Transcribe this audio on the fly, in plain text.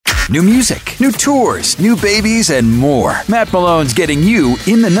new music, new tours, new babies, and more. Matt Malone's getting you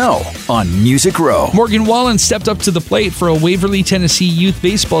in the know on Music Row. Morgan Wallen stepped up to the plate for a Waverly, Tennessee youth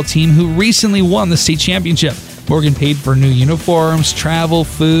baseball team who recently won the state championship. Morgan paid for new uniforms, travel,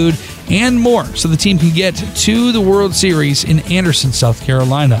 food, and more so the team can get to the World Series in Anderson, South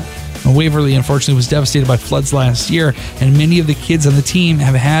Carolina. Waverly, unfortunately, was devastated by floods last year, and many of the kids on the team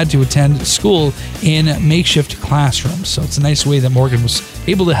have had to attend school in makeshift classrooms. So it's a nice way that Morgan was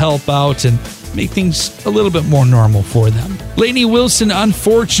able to help out and make things a little bit more normal for them. Lainey Wilson,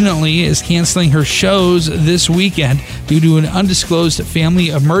 unfortunately, is canceling her shows this weekend due to an undisclosed family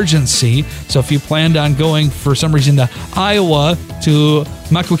emergency. So if you planned on going for some reason to Iowa, to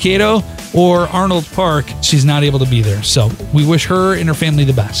Maquoketa, or Arnold Park, she's not able to be there. So we wish her and her family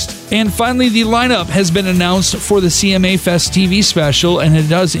the best. And finally, the lineup has been announced for the CMA Fest TV special, and it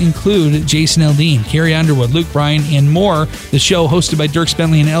does include Jason Aldean, Carrie Underwood, Luke Bryan, and more. The show, hosted by Dierks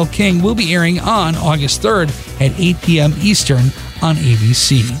Bentley and Elle King, will be airing on August 3rd at 8 p.m. Eastern on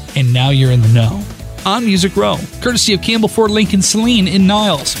ABC. And now you're in the know on Music Row, courtesy of Campbell Ford Lincoln Saline in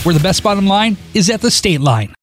Niles, where the best bottom line is at the state line.